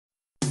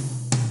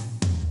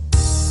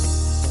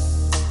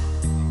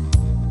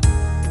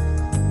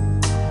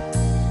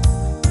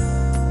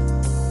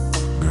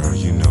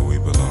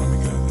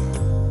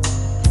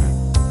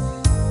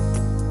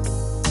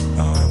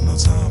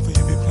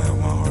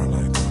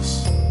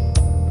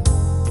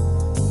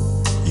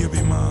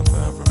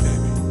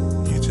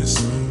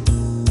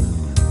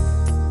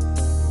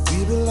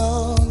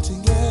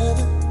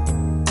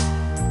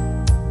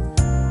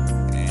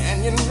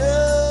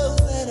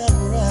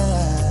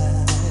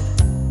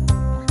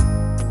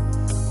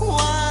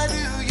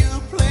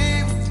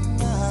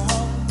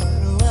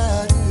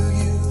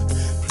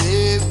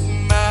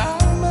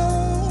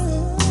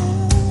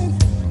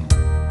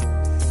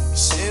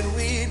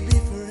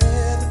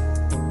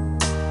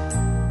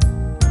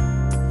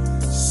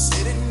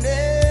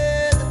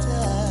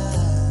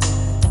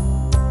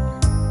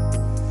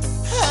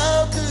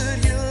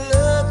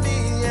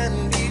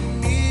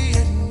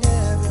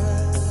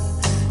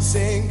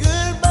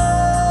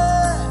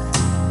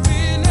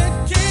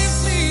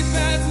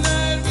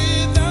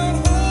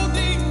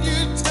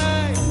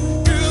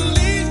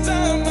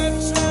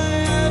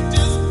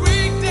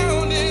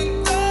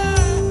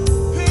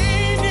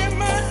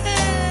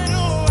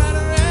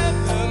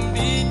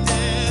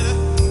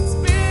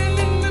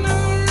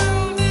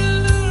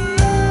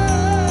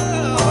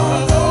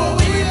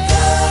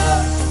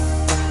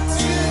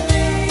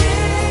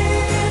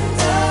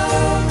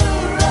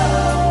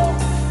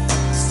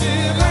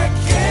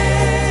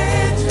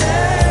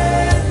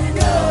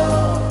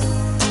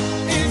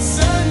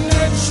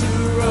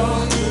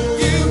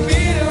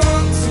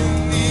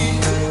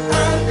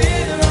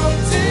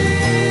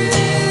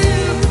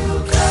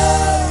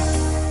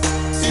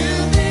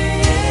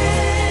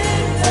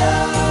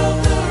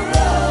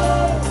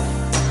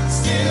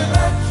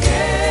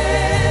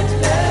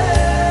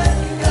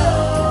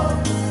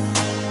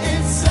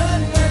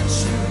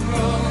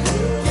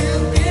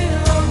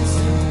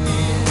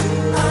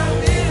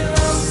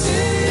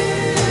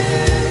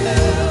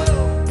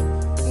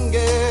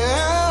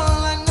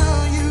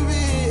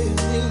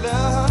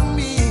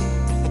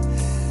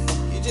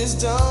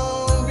just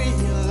don't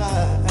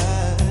realize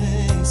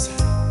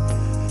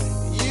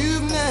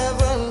you've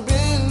never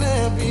been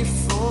there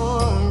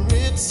before.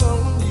 It's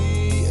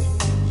only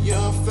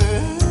your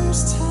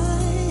first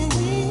time.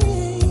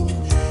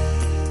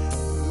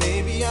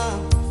 Maybe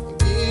I'll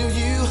give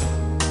you,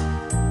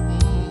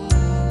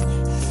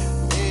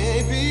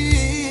 maybe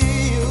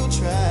you'll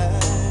try.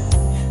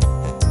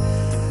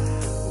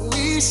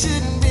 We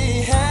shouldn't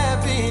be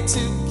happy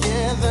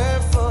together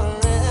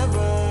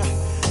forever,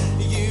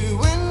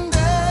 you and I.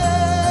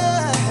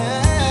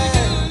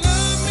 You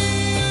love me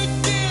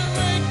again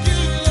like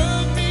you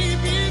loved me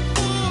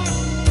before.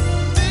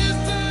 This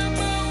time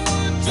I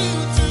want you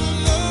to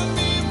love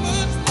me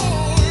much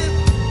more.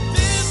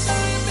 This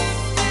time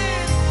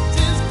instead,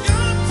 just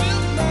come to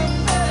my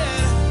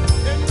bed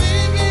and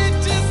maybe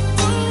just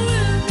don't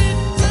let me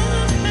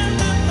down.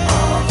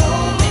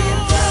 Hold me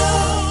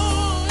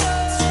down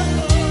to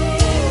the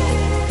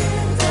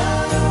end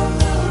of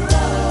the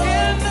road.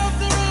 End of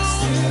the road.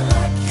 Still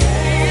I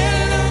can't.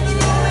 End of the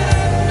road.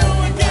 I know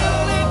I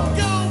can't let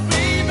go,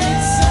 baby.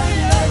 So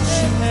much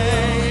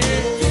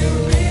you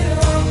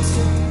belong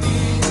to me.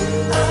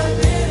 I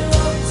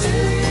belong to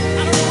you.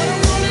 I don't know what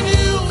I'm gonna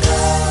do.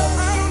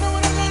 I don't know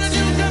what I'm gonna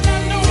do, 'cause I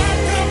know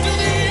I've come to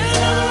the end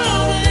of the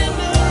road. End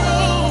of the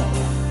road.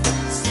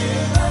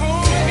 Still I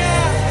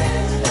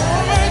can't.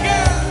 Oh my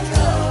God.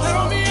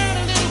 Help me out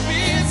a little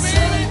bit, baby.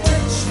 So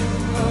much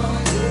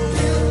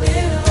you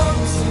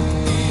belong to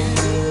me.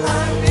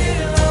 I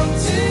belong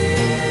to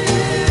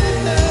you.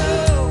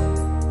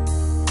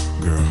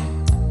 Girl,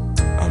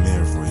 I'm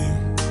here for you.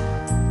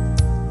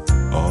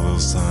 All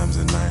those times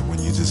at night when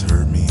you just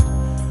hurt me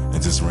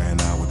and just ran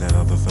out with that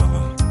other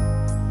fella.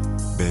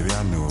 Baby,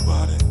 I knew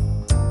about it.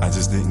 I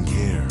just didn't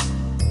care.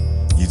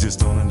 You just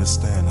don't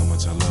understand how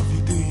much I love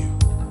you, do you?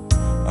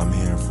 I'm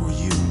here for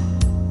you.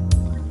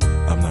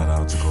 I'm not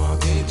out to go out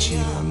there and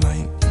cheat all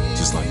night,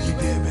 just like you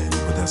did, baby,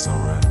 but that's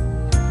alright.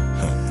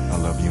 I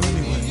love you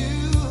anyway.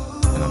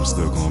 And I'm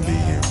still gonna be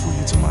here for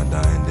you till my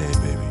dying day,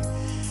 baby.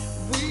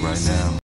 Right now,